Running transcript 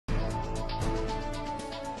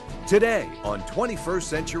Today on 21st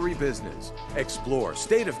Century Business, explore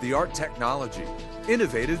state-of-the-art technology,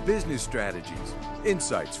 innovative business strategies,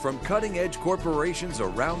 insights from cutting-edge corporations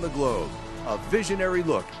around the globe, a visionary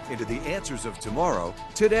look into the answers of tomorrow,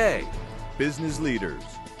 today. Business leaders,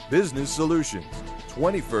 business solutions,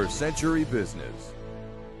 21st Century Business.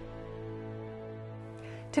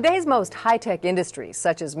 Today's most high-tech industries,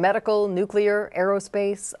 such as medical, nuclear,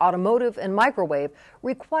 aerospace, automotive, and microwave,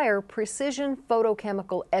 require precision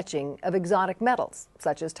photochemical etching of exotic metals,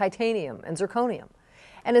 such as titanium and zirconium.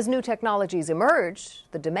 And as new technologies emerge,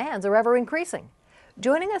 the demands are ever increasing.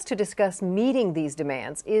 Joining us to discuss meeting these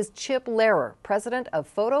demands is Chip Lehrer, president of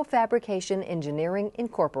Photofabrication Engineering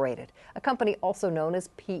Incorporated, a company also known as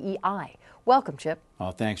PEI. Welcome, Chip.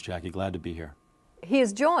 Oh, thanks, Jackie. Glad to be here. He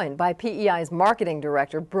is joined by PEI's marketing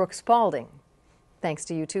director, Brooke Spalding. Thanks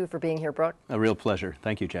to you, too, for being here, Brooke. A real pleasure.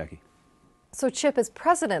 Thank you, Jackie. So, Chip, as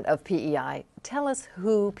president of PEI, tell us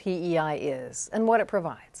who PEI is and what it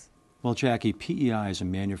provides. Well, Jackie, PEI is a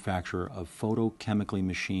manufacturer of photochemically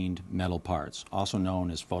machined metal parts, also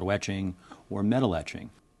known as photo etching or metal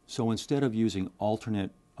etching. So instead of using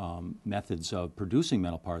alternate methods of producing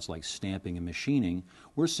metal parts like stamping and machining,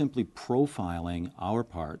 we're simply profiling our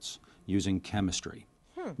parts using chemistry.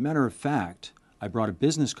 Matter of fact, I brought a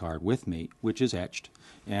business card with me, which is etched,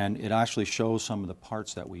 and it actually shows some of the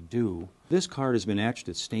parts that we do. This card has been etched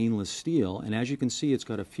at stainless steel, and as you can see, it's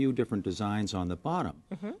got a few different designs on the bottom.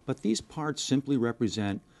 But these parts simply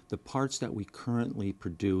represent the parts that we currently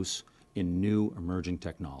produce in new emerging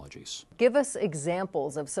technologies. Give us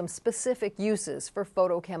examples of some specific uses for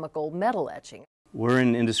photochemical metal etching. We're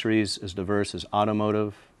in industries as diverse as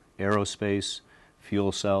automotive, aerospace,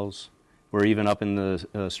 fuel cells. We're even up in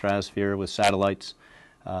the stratosphere with satellites.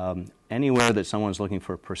 Anywhere that someone's looking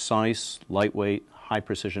for a precise, lightweight,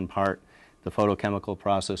 high-precision part, the photochemical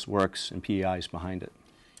process works and PEI is behind it.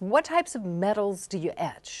 What types of metals do you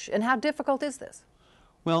etch, and how difficult is this?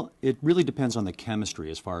 Well, it really depends on the chemistry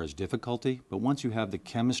as far as difficulty, but once you have the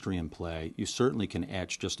chemistry in play, you certainly can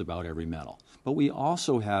etch just about every metal. But we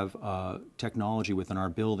also have technology within our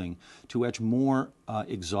building to etch more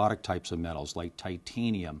exotic types of metals like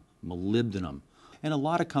titanium, molybdenum. And a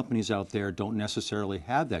lot of companies out there don't necessarily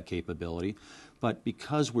have that capability, but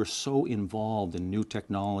because we're so involved in new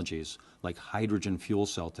technologies like hydrogen fuel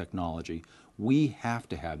cell technology, we have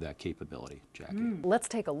to have that capability, Jackie. Let's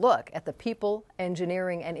take a look at the people,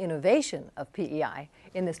 engineering, and innovation of PEI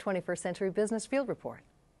in this 21st Century Business Field Report.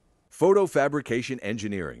 Photofabrication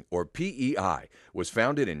Engineering, or PEI, was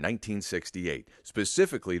founded in 1968,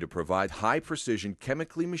 specifically to provide high-precision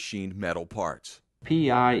chemically machined metal parts.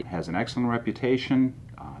 PEI has an excellent reputation.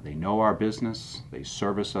 They know our business. They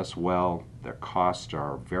service us well. Their costs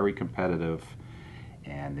are very competitive,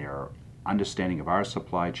 and their understanding of our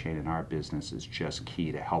supply chain and our business is just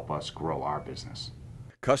key to help us grow our business.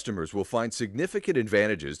 Customers will find significant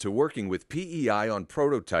advantages to working with PEI on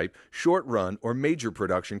prototype, short-run, or major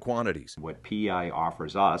production quantities. What PEI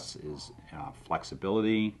offers us is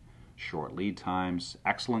flexibility, short lead times,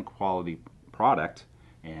 excellent quality product,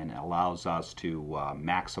 and allows us to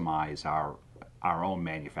maximize our own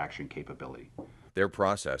manufacturing capability. Their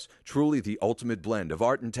process, truly the ultimate blend of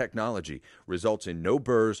art and technology, results in no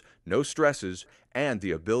burrs, no stresses, and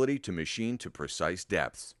the ability to machine to precise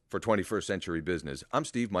depths. For 21st Century Business, I'm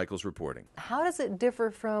Steve Michaels reporting. How does it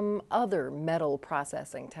differ from other metal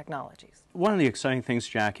processing technologies? One of the exciting things,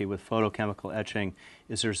 Jackie, with photochemical etching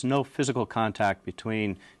is there's no physical contact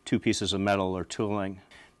between two pieces of metal or tooling.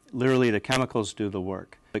 Literally, the chemicals do the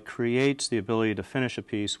work. It creates the ability to finish a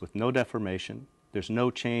piece with no deformation. There's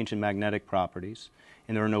no change in magnetic properties,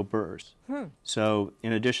 and there are no burrs. So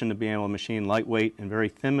in addition to being able to machine lightweight and very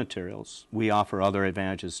thin materials, we offer other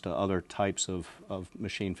advantages to other types of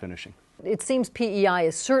machine finishing. It seems PEI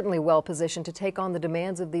is certainly well positioned to take on the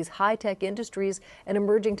demands of these high-tech industries and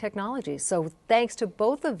emerging technologies. So thanks to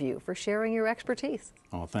both of you for sharing your expertise.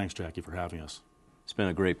 Oh, thanks, Jackie, for having us. It's been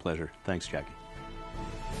a great pleasure. Thanks, Jackie.